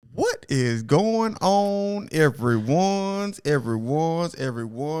is going on, everyone's?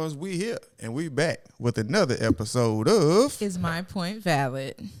 We here and we back with another episode of Is My Point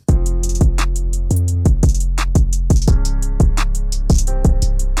Valid?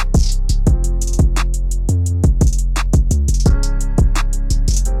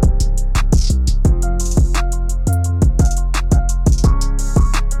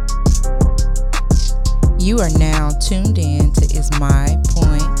 You are now tuned in to Is My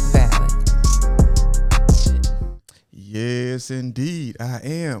Point Valid? Yes, indeed. I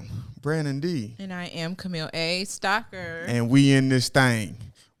am Brandon D. And I am Camille A. Stocker. And we in this thing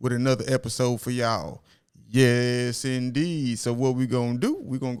with another episode for y'all. Yes, indeed. So what we gonna do?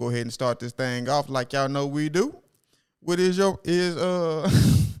 We gonna go ahead and start this thing off like y'all know we do. What is what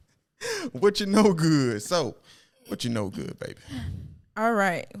you know good? So what you know good, baby? All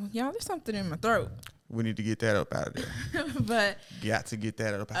right. Y'all, there's something in my throat. We need to get that up out of there. But Got to get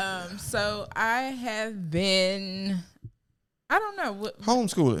that up out of there. so I have been, I don't know what.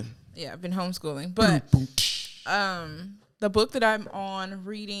 Homeschooling. Yeah, I've been homeschooling, but the book that I'm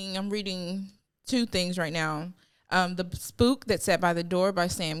reading two things right now. The Spook That Sat by the Door by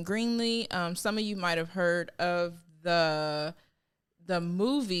Sam Greenlee. Some of you might have heard of the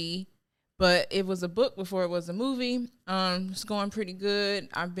movie, but it was a book before it was a movie. It's going pretty good.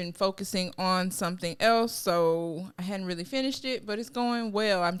 I've been focusing on something else, so I hadn't really finished it, but it's going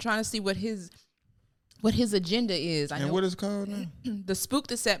well. I'm trying to see what his agenda is. What is it called now? The Spook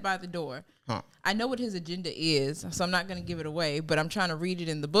That Sat by the Door. Huh. I know what his agenda is, so I'm not going to give it away, but I'm trying to read it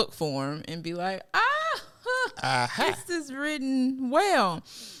in the book form and be like, this is written well.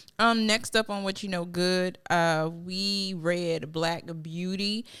 Next up on What You Know Good, we read Black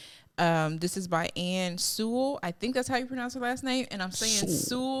Beauty. This is by Anne Sewell. I think that's how you pronounce her last name. And I'm saying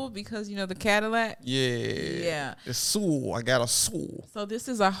Sewell because, the Cadillac. Yeah. The Sewell. I got a Sewell. So this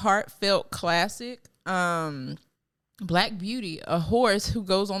is a heartfelt classic. Black Beauty, a horse who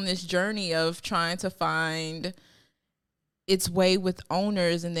goes on this journey of trying to find its way with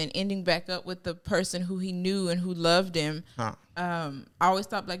owners and then ending back up with the person who he knew and who loved him. Huh. I always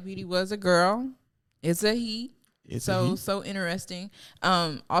thought Black Beauty was a girl. It's a he. So interesting.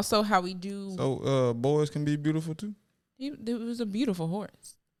 Also how we do. So boys can be beautiful too. It was a beautiful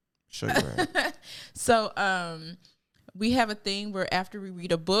horse. Show you right. So we have a thing where after we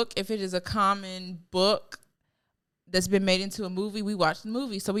read a book, if it is a common book that's been made into a movie, we watch the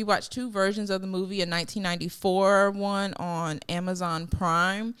movie. So we watched two versions of the movie, a 1994 one on Amazon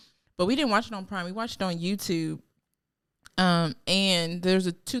Prime, but we didn't watch it on Prime. We watched it on YouTube. And there's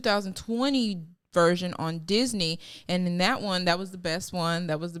a 2020 version on Disney, and in that one, that was the best one.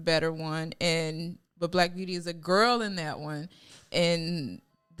 That was the better one. But Black Beauty is a girl in that one, and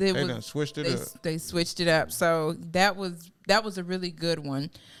they switched it up. They switched it up. So that was a really good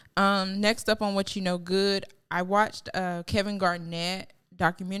one. Next up on What You Know Good, I watched Kevin Garnett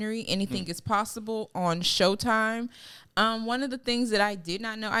documentary, Anything is Possible, on Showtime. One of the things that I did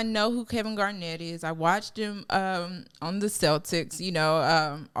not know, I know who Kevin Garnett is. I watched him on the Celtics,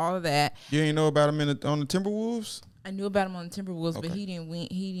 all of that. You ain't know about him on the Timberwolves? I knew about him on the Timberwolves, okay. But he didn't win.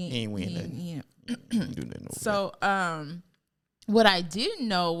 He ain't win nothing. Do nothing. So, what I didn't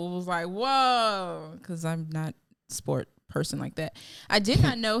know was like, whoa, because I'm not a sport person like that. I did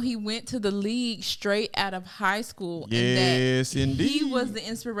not know he went to the league straight out of high school. Yes, and that indeed. He was the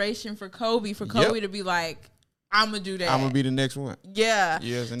inspiration for Kobe. To be like, I'm gonna do that. I'm gonna be the next one. Yeah.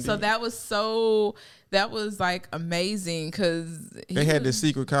 Yes, indeed. So that was like amazing because they had this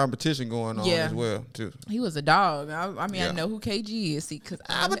secret competition going on as well too. He was a dog. I know who KG is. Because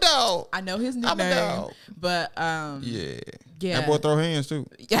I'm a dog. I know his nickname. I'm a dog. But yeah. That boy throw hands too.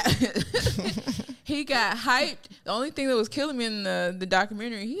 Yeah. He got hyped. The only thing that was killing me in the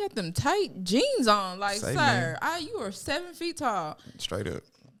documentary, he had them tight jeans on. Like, sir, you are 7 feet tall. Straight up.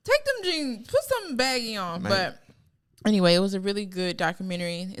 Take them jeans, put something baggy on. Man. But anyway, it was a really good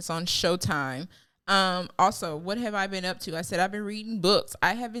documentary. It's on Showtime. Also, what have I been up to? I said I've been reading books.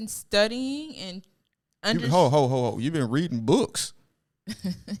 I have been studying and You've been reading books.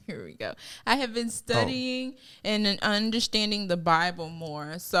 Here we go. I have been studying and understanding the Bible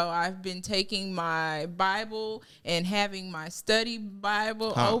more. So I've been taking my Bible and having my study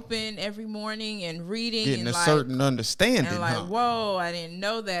Bible open every morning and reading. Getting and a certain understanding. And whoa, I didn't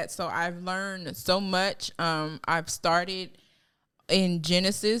know that. So I've learned so much. I've started in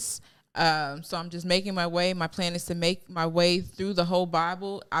Genesis. So I'm just making my way. My plan is to make my way through the whole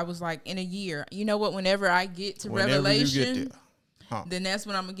Bible. I was like, in a year. You know what? Whenever I get to Revelation, then that's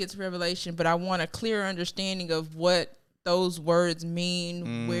when I'm going to get to Revelation. But I want a clearer understanding of what those words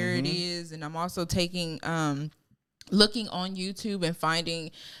mean, where it is. And I'm also taking looking on YouTube and finding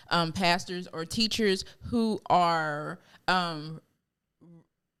pastors or teachers who are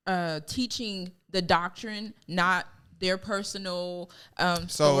teaching the doctrine, not their personal So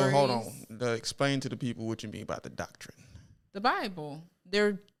stories. hold on. Explain to the people what you mean by the doctrine. The Bible.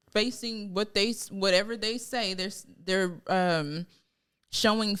 They're basing whatever they say. They're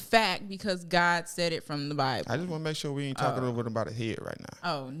showing fact because God said it from the Bible. I just want to make sure we ain't talking over about a head right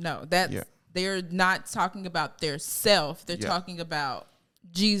now. Oh no, they're not talking about their self. They're talking about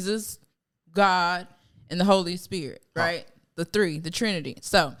Jesus, God, and the Holy Spirit, right? The three, the Trinity.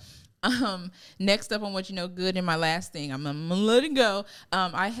 So, next up on What You Know Good, and my last thing, I'm gonna let it go.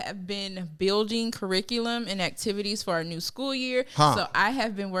 I have been building curriculum and activities for our new school year. So I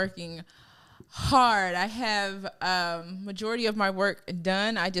have been working hard. I have majority of my work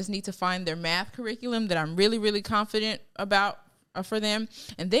done. I just need to find their math curriculum that I'm really, really confident about for them.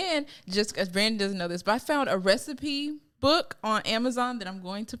 And then, just as Brandon doesn't know this, but I found a recipe book on Amazon that I'm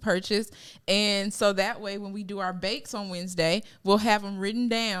going to purchase. And so that way, when we do our bakes on Wednesday, we'll have them written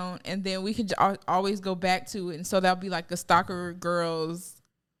down, and then we can always go back to it. And so that'll be like a Stalker Girls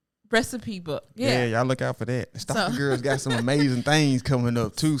recipe book. Yeah, y'all look out for that. The Stalker Girls got some amazing things coming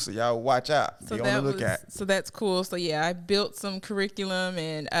up too, so y'all watch out. So be on the lookout. So that's cool. So yeah, I built some curriculum,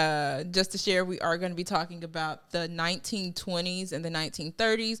 and just to share, we are going to be talking about the 1920s and the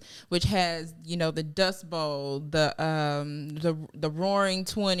 1930s, which has, you know, the Dust Bowl, the Roaring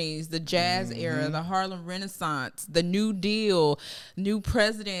 20s, the Jazz era, the Harlem Renaissance, the New Deal, new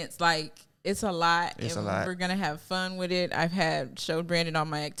presidents, like. It's a lot. We're going to have fun with it. I've showed Brandon all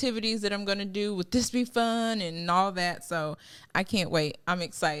my activities that I'm going to do. Would this be fun and all that? So I can't wait. I'm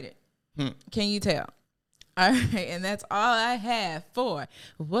excited. Can you tell? All right. And that's all I have for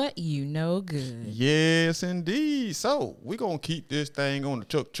What You Know Good. Yes, indeed. So we're going to keep this thing on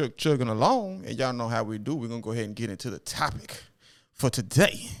the chugging along. And y'all know how we do. We're going to go ahead and get into the topic for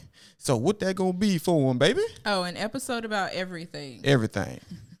today. So what that going to be for them, baby? Oh, an episode about everything. Everything.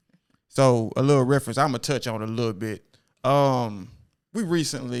 So a little reference, I'm gonna touch on a little bit. We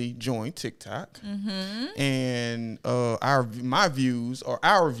recently joined TikTok, and our views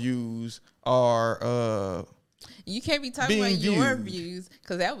are you can't be talking about your views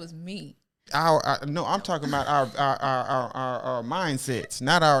because that was me. No, I'm talking about our mindsets,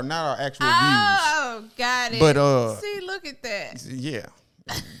 not our actual views. Oh, got it. But see, look at that. Yeah,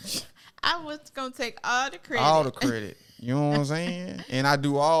 I was gonna take all the credit. All the credit. You know what I'm saying? And I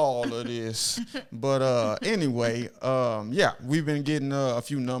do all of this. But anyway, yeah, we've been getting a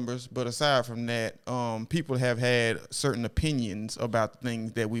few numbers. But aside from that, people have had certain opinions about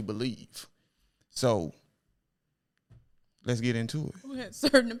things that we believe. So let's get into it. Who had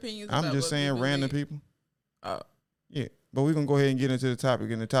certain opinions about I'm just saying random people. Oh. Yeah. But we're going to go ahead and get into the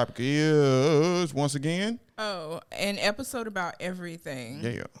topic. And the topic is, once again. Oh, an episode about everything.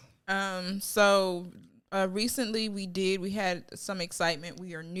 Yeah. So... recently we had some excitement.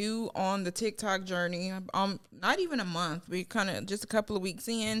 We are new on the TikTok journey. Not even a month. We kind of just a couple of weeks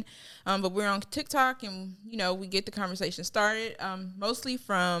in, but we're on TikTok, and you know we get the conversation started. Mostly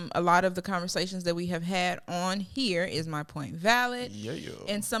from a lot of the conversations that we have had on here. Is my point valid? Yeah.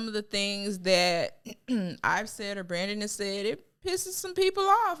 And some of the things that I've said or Brandon has said, it pisses some people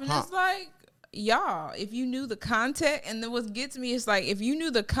off, and it's like. Y'all, if you knew the context, and then what gets me is like, if you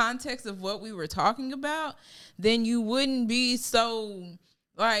knew the context of what we were talking about, then you wouldn't be so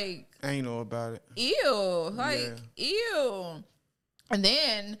like I ain't know about it. Ew. And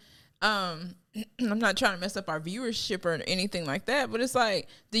then I'm not trying to mess up our viewership or anything like that, but it's like,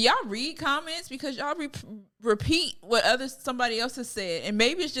 do y'all read comments? Because y'all repeat what somebody else has said, and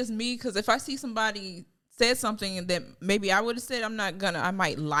maybe it's just me, because if I see somebody said something that maybe I would have said, I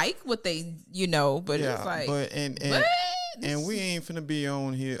might like what they, but it's like, but and we ain't finna be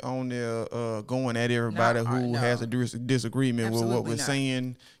on there going at everybody who has a disagreement Absolutely with what we're not.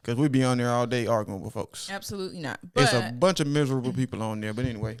 saying, because we be on there all day arguing with folks. Absolutely not. It's a bunch of miserable people on there. But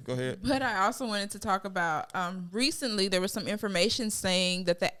anyway, go ahead. But I also wanted to talk about recently there was some information saying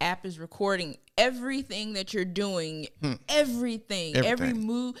that the app is recording everything that you're doing, everything, every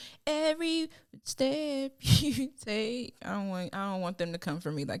move, every step you take. I don't want them to come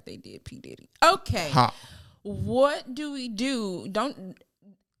for me like they did P. Diddy. Okay. What do we do?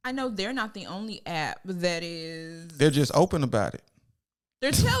 I know they're not the only app that is. They're just open about it.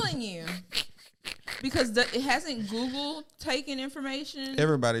 They're telling you. Because it hasn't Google taken information.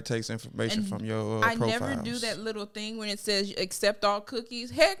 Everybody takes information from your I profiles. never do that little thing when it says accept all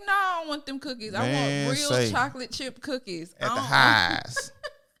cookies. Heck no, I don't want them cookies. I want real chocolate chip cookies. At the highs.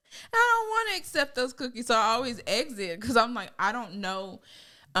 I don't want to accept those cookies. So I always exit because I'm like, I don't know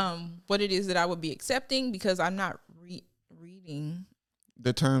what it is that I would be accepting, because I'm not reading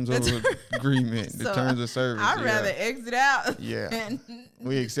the terms of agreement, the So, terms of service. I'd rather exit out. Yeah. And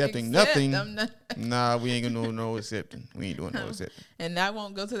We accepting accept nothing. them. Nah, we ain't gonna do no accepting. We ain't doing no accepting. And I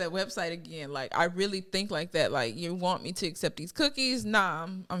won't go to that website again. Like, I really think like that. Like, you want me to accept these cookies? Nah,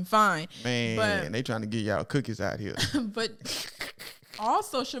 I'm fine. Man, But- they trying to get y'all cookies out here. But all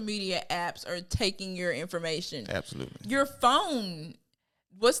social media apps are taking your information. Absolutely. Your phone.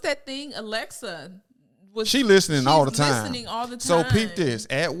 What's that thing? Alexa. She listening all the She's time. listening all the So time. peep this.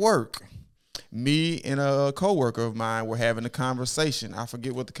 At work, me and a coworker of mine were having a conversation. I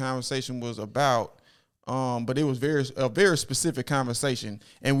forget what the conversation was about. But it was a very specific conversation.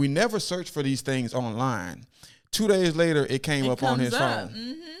 And we never searched for these things online. 2 days later, it came up on his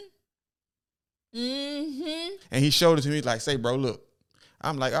phone. And he showed it to me like, say, bro, look.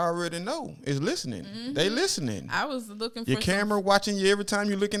 I'm like, I already know. It's listening. They listening. I was looking for Your camera watching you every time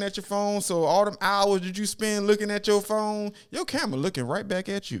you're looking at your phone. So all them hours that you spend looking at your phone, your camera looking right back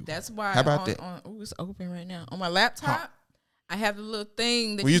at you. That's why. How about that? It's open right now on my laptop. I have the little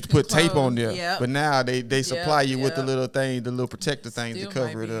thing that We you used to can put tape close. on there, Yep. but now they supply you with the yep. little thing, the little protector things to Still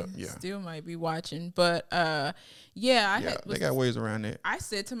cover might it up. be- Yeah, Still might be watching, but they got ways around that. I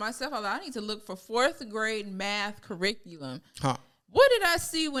said to myself, I need to look for 4th grade math curriculum. Huh? What did I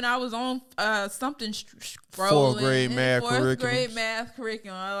see when I was on something scrolling? 4th grade math 4th grade curriculums. math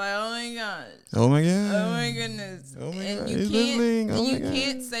curriculum. I was like, oh my gosh. Oh my god! Oh my goodness. Oh my and God. you He's can't listening. Oh my you God.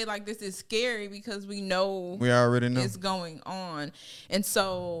 can't say like this is scary because we know We already know. is going on. And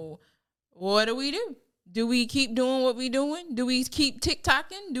so what do? Do we keep doing what we doing? Do we keep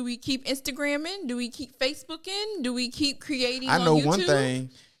TikToking? Do we keep Instagramming? Do we keep Facebooking? Do we keep creating I know on YouTube? one thing.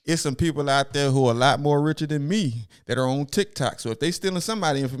 It's some people out there who are a lot more richer than me that are on TikTok. So if they stealing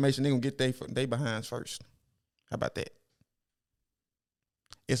somebody information, they gonna get they behinds first. How about that?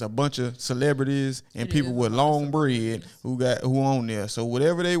 It's a bunch of celebrities and It people is with a lot of long bread who on there. So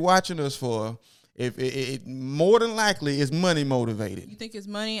whatever they watching us for, if it more than likely is money motivated. You think it's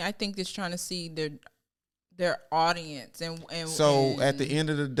money? I think it's trying to see their audience and So at the end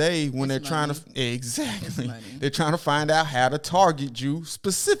of the day, when they're It's trying money. to exactly, money. they're trying to find out how to target you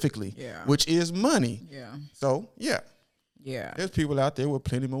specifically, Yeah. which is money. yeah. So yeah, Yeah. there's people out there with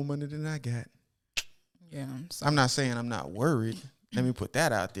plenty more money than I got. Yeah. So I'm not saying I'm not worried. Let me put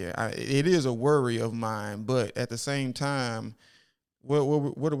that out there. It is a worry of mine, but at the same time, what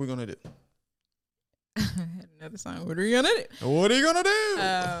are we gonna do? I had another sign. What are you gonna do? What are you gonna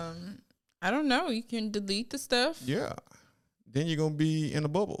do? I don't know. You can delete the stuff. Yeah, then you're gonna be in a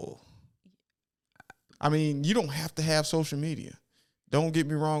bubble. I mean, you don't have to have social media. Don't get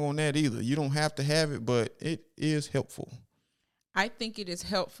me wrong on that either. You don't have to have it, but it is helpful. I think it is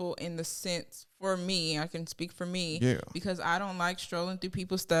helpful in the sense for me. I can speak for me. Yeah. Because I don't like strolling through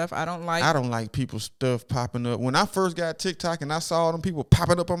people's stuff. I don't like people's stuff popping up. When I first got TikTok and I saw them people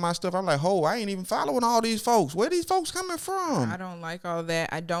popping up on my stuff, I'm like, I ain't even following all these folks. Where these folks coming from? I don't like all that.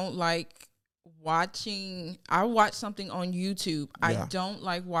 I don't like watching. I watch something on YouTube. Yeah. I don't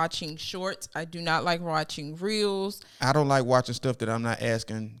like watching shorts. I do not like watching reels. I don't like watching stuff that I'm not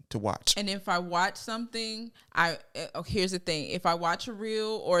asking to watch. And if I watch something, here's the thing. If I watch a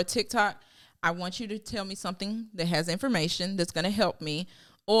reel or a TikTok, I want you to tell me something that has information that's going to help me,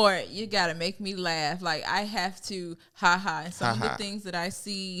 or you got to make me laugh. Like I have to and some of the things that I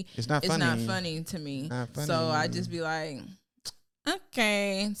see It's not not funny. funny to me. Not funny. So I just be like,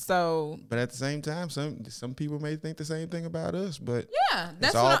 okay. So But at the same time, some people may think the same thing about us, but yeah,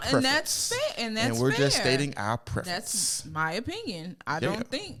 that's all and that's preference. fair. And that's and we're just fair. stating our preference. That's my opinion. I Yeah. don't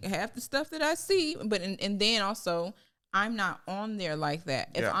think half the stuff that I see, but and then also I'm not on there like that.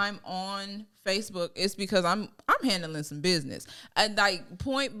 If Yeah. I'm on Facebook, it's because I'm handling some business. And like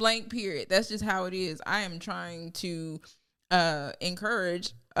point blank period. That's just how it is. I am trying to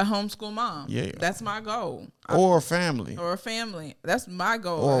encourage a homeschool mom. Yeah. That's my goal. Or a family. Or a family. That's my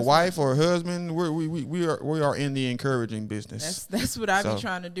goal. Or a That's wife or a husband. We are in the encouraging business. That's what I So- be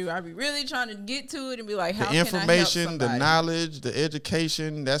trying to do. I be really trying to get to it and be like, how The can I help information, the somebody? knowledge, the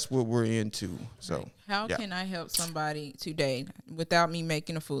education, that's what we're into. So How yeah. can I help somebody today without me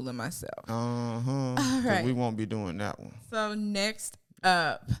making a fool of myself? All right. We won't be doing that one. So next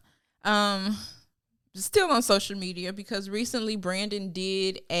up, still on social media because recently Brandon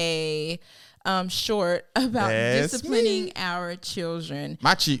did a short about That's disciplining me. our children.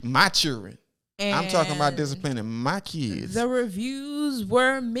 My children. I'm talking about And disciplining my kids. The reviews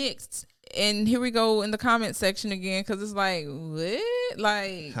were mixed. And here we go in the comment section again because it's like, what?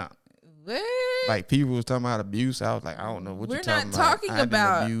 Like, Huh. what? Like people was talking about abuse. I was like, I don't know what We're you're talking not talking I didn't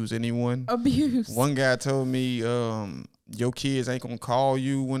about abuse anyone. abuse. One guy told me, your kids ain't gonna call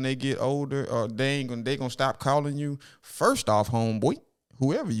you when they get older, or they gonna stop calling you. First off, homeboy,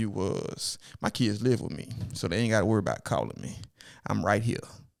 whoever you was, my kids live with me, so they ain't gotta worry about calling me. I'm right here.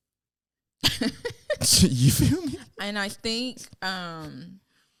 You feel me? And I think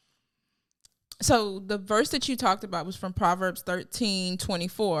so the verse that you talked about was from Proverbs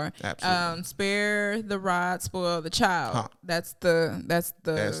 13:24. Absolutely. Spare the rod, spoil the child. Huh. That's the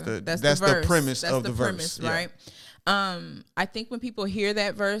premise of the verse, verse, right? I think when people hear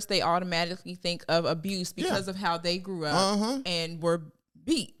that verse, they automatically think of abuse because of how they grew up and were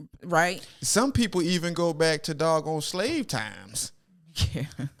beat, right? Some people even go back to doggone slave times. Yeah.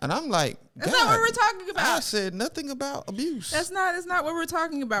 And I'm like, that's not what we're talking about. I said nothing about abuse. That's not what we're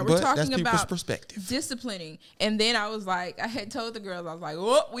talking about. But we're talking that's people's about perspective. Disciplining. And then I was like, I had told the girls, I was like,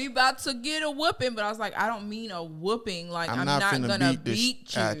 oh, we about to get a whooping. But I was like, I don't mean a whooping. Like, I'm not gonna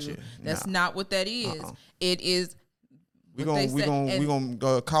beat you. That's not what that is. It is. We're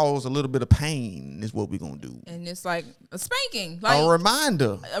gonna cause a little bit of pain is what we're gonna do. And it's like a spanking. Like a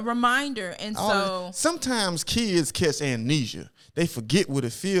reminder. And so sometimes kids catch amnesia. They forget what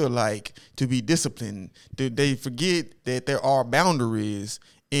it feels like to be disciplined. They forget that there are boundaries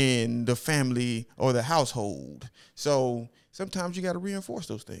in the family or the household. So sometimes you got to reinforce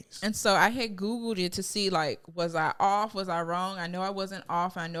those things. And so I had Googled it to see, like, was I off? Was I wrong? I know I wasn't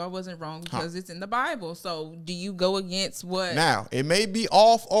off. I know I wasn't wrong because it's in the Bible. So do you go against what? Now, it may be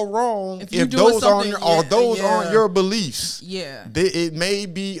off or wrong if those aren't your beliefs. Yeah. It may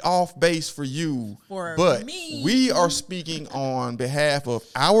be off base for you. But we are speaking on behalf of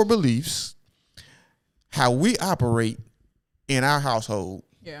our beliefs, how we operate in our household.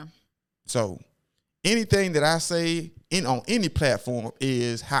 Yeah. So anything that I say on any platform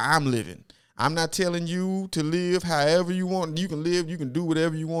is how I'm living. I'm not telling you to live however you want. You can live. You can do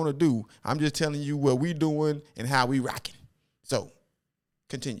whatever you want to do. I'm just telling you what we doing and how we rocking. So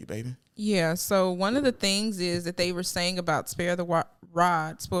continue, baby. Yeah. So one of the things is that they were saying about spare the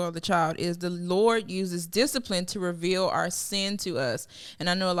rod, spoil the child, is the Lord uses discipline to reveal our sin to us. And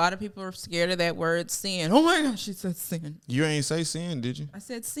I know a lot of people are scared of that word sin. Oh my gosh, she said sin. You ain't say sin, did you? I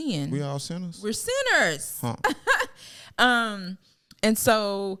said sin. We all sinners. We're sinners. Huh. And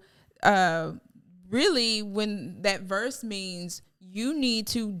so really when that verse means you need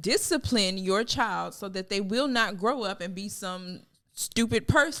to discipline your child so that they will not grow up and be some stupid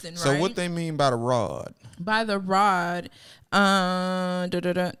person, right? So what they mean by the rod? By the rod,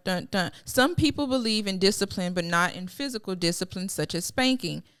 some people believe in discipline, but not in physical discipline, such as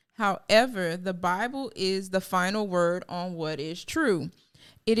spanking. However, the Bible is the final word on what is true.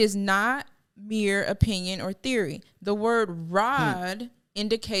 It is not mere opinion or theory. The word rod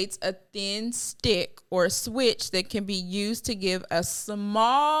indicates a thin stick or switch that can be used to give a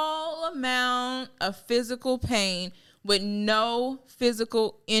small amount of physical pain with no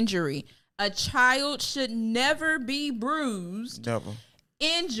physical injury. A child should never be bruised,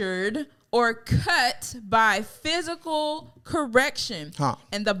 injured, or cut by physical correction.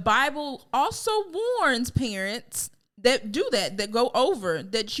 And the Bible also warns parents that do that go over,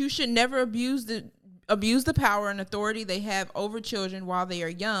 that you should never abuse the power and authority they have over children while they are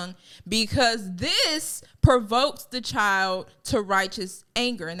young, because this provokes the child to righteous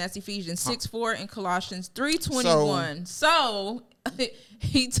anger. And that's Ephesians 6:4 and Colossians 3:21. So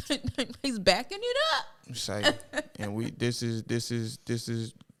he's backing it up. Say, and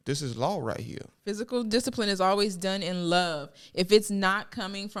this is law right here. Physical discipline is always done in love. If it's not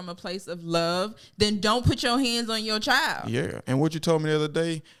coming from a place of love, then don't put your hands on your child. Yeah. And what you told me the other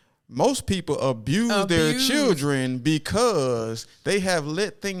day, most people abuse their children because they have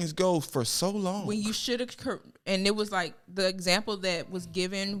let things go for so long. When you should have, and it was like the example that was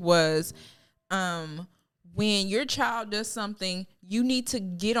given was when your child does something, you need to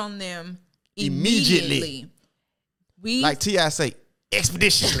get on them immediately. Like T.I. say,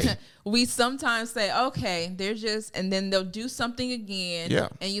 expeditiously. We sometimes say, okay, they're just, and then they'll do something again. Yeah.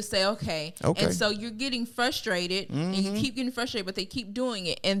 And you say, okay. And so you're getting frustrated and you keep getting frustrated, but they keep doing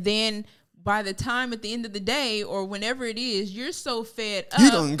it. And then by the time at the end of the day or whenever it is, you're so fed up.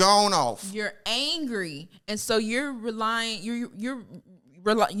 You done gone off. You're angry. And so you're relaying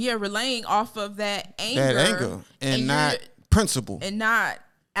off of that anger. And not principle. And not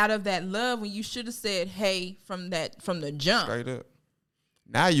out of that love, when you should have said, hey, from the jump. Straight up.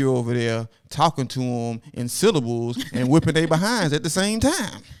 Now you're over there talking to them in syllables and whipping their behinds at the same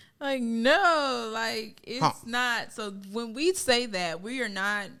time. Like, no, like it's not. So when we say that, we are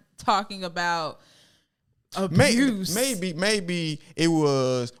not talking about abuse. Maybe it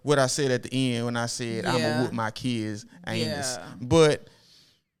was what I said at the end when I said I'm gonna whoop my kids' anus. But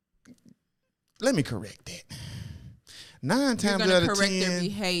let me correct that. 9 times out of 10, correct their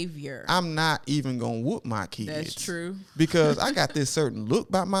behavior. I'm not even gonna whoop my kids. That's true. Because I got this certain look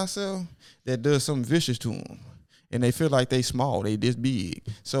by myself that does something vicious to them, and they feel like they small, they this big.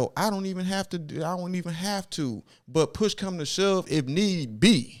 So I don't even have to. But push come to shove, if need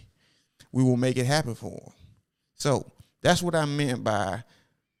be, we will make it happen for them. So that's what I meant by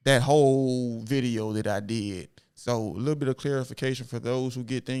that whole video that I did. So a little bit of clarification for those who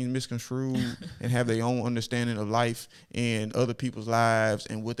get things misconstrued and have their own understanding of life and other people's lives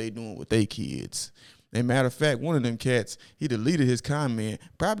and what they doing with their kids. And matter of fact, one of them cats, he deleted his comment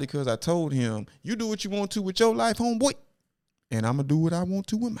probably because I told him, you do what you want to with your life, homeboy, and I'm going to do what I want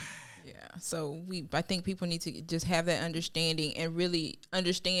to with mine. So I think people need to just have that understanding and really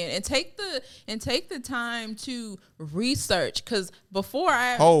understand and take the time to research. Because before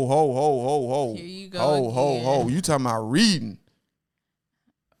I ho here you go ho you talking about reading?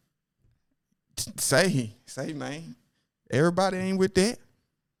 Say man, everybody ain't with that.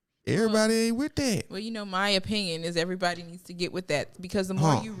 Everybody ain't with that. Well, my opinion is everybody needs to get with that, because the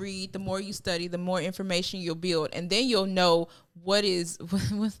more you read, the more you study, the more information you'll build, and then you'll know what is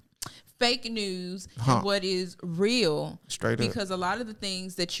fake news and what is real. Straight up. Because a lot of the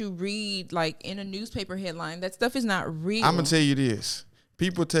things that you read, like in a newspaper headline, that stuff is not real. I'm gonna tell you this: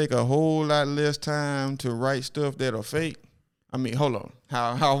 people take a whole lot less time to write stuff that are fake. I mean, hold on.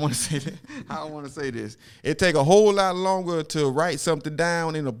 How I want to say that? How I want to say this? It take a whole lot longer to write something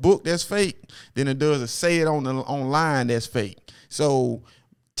down in a book that's fake than it does to say it online that's fake. So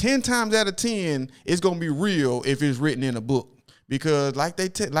 10 times out of 10, it's gonna be real if it's written in a book. Because like they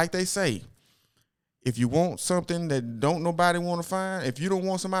say, if you want something that don't nobody want to find, if you don't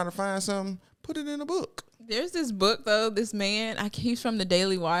want somebody to find something, put it in a book. There's this book, though, this man, he's from the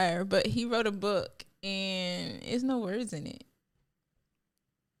Daily Wire, but he wrote a book and there's no words in it.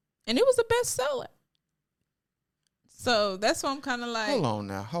 And it was a bestseller. So that's why I'm kind of like. Hold on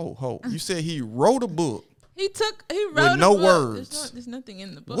now. Ho. You said he wrote a book. He wrote with no words. There's nothing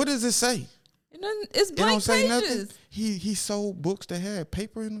in the book. What does it say? It's blank it don't say pages. Nothing. He sold books that had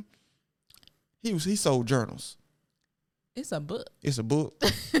paper in them. He sold journals. It's a book. It's a book.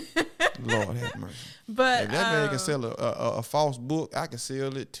 Lord have mercy. But if that man can sell a false book, I can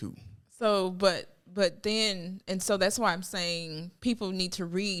sell it too. So, but then, and so that's why I'm saying people need to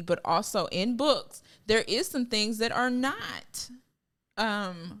read, but also in books, there is some things that are not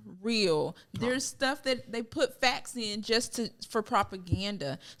real. There's stuff that they put facts in just for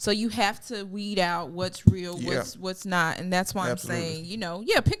propaganda. So you have to weed out what's real, what's not. And that's why Absolutely. I'm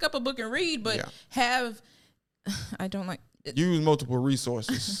saying, pick up a book and read, but I don't like use multiple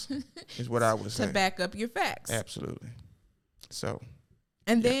resources is what I would say to back up your facts. Absolutely. So,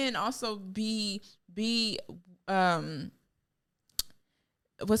 and then also be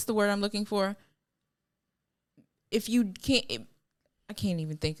what's the word I'm looking for? If you can't, I can't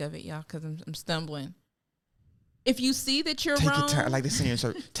even think of it, y'all, because I'm stumbling. If you see that you're wrong, take your time, like they say in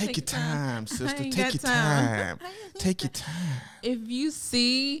church. Take your time, sister. Take your time. Take your time. If you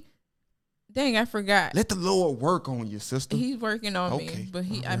see, dang, I forgot. Let the Lord work on you, sister. He's working on me, but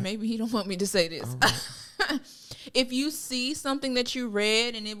maybe he don't want me to say this. Right. If you see something that you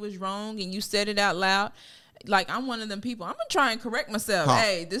read and it was wrong and you said it out loud, like I'm one of them people, I'm gonna try and correct myself.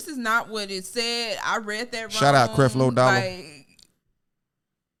 Hey, this is not what it said. I read that wrong. Shout out Creflo Dollar.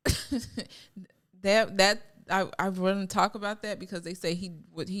 That I wouldn't talk about that because they say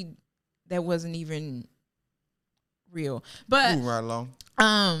that wasn't even real. But move right along.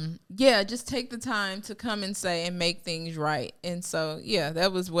 Just take the time to come and say and make things right. And so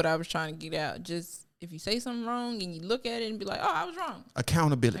that was what I was trying to get out. Just if you say something wrong and you look at it and be like, oh, I was wrong.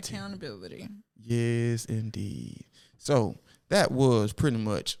 Accountability. Yes, indeed. So that was pretty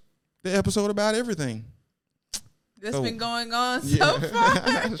much the episode about everything that's been going on so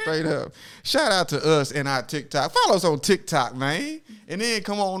far. Straight up. Shout out to us and our TikTok. Follow us on TikTok, man. And then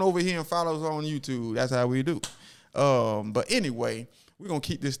come on over here and follow us on YouTube. That's how we do. But anyway, we're going to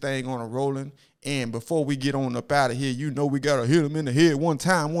keep this thing on a rolling. And before we get on up out of here, we got to hit them in the head one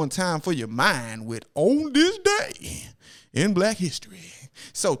time for your mind with On This Day in Black History.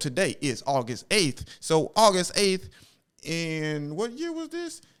 So today is August 8th. So August 8th in, what year was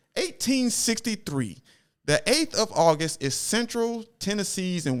this? 1863. The 8th of August is Central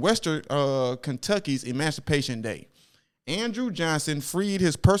Tennessee's and Western Kentucky's Emancipation Day. Andrew Johnson freed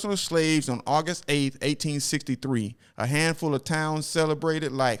his personal slaves on August 8th, 1863. A handful of towns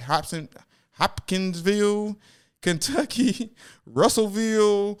celebrated like Hopkinsville, Kentucky,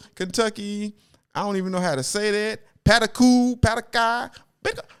 Russellville, Kentucky, I don't even know how to say that. Pataku, Patakai,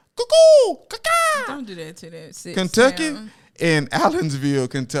 Cuckoo, Don't do that to that. Kentucky and Allensville,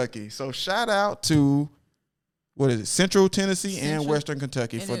 Kentucky. So shout out to Central Tennessee and Western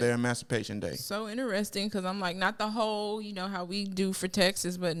Kentucky for their Emancipation Day. So interesting because I'm like, not the whole, how we do for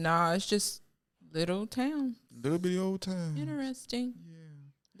Texas, but nah, it's just little town. Little bitty old town. Interesting. Yeah.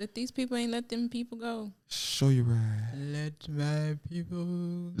 That these people ain't let them people go. Show you right. Let my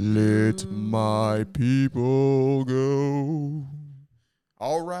people go.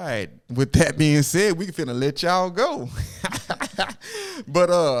 All right. With that being said, we finna let y'all go.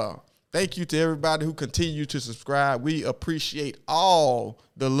 But thank you to everybody who continue to subscribe. We appreciate all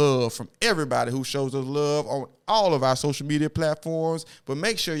the love from everybody who shows us love on all of our social media platforms. But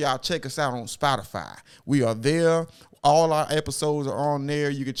make sure y'all check us out on Spotify. We are there. All our episodes are on there.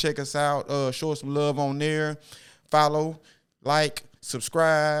 You can check us out. Show us some love on there. Follow, like,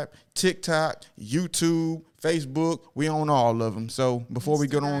 subscribe, TikTok, YouTube, Facebook. We own all of them. So before we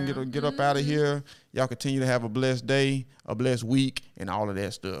get up out of here, y'all continue to have a blessed day, a blessed week, and all of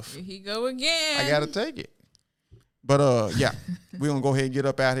that stuff. Here he go again. I got to take it. But yeah, we're going to go ahead and get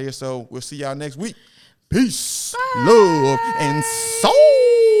up out of here. So we'll see y'all next week. Peace, love, and soul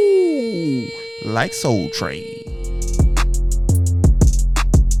like Soul Train.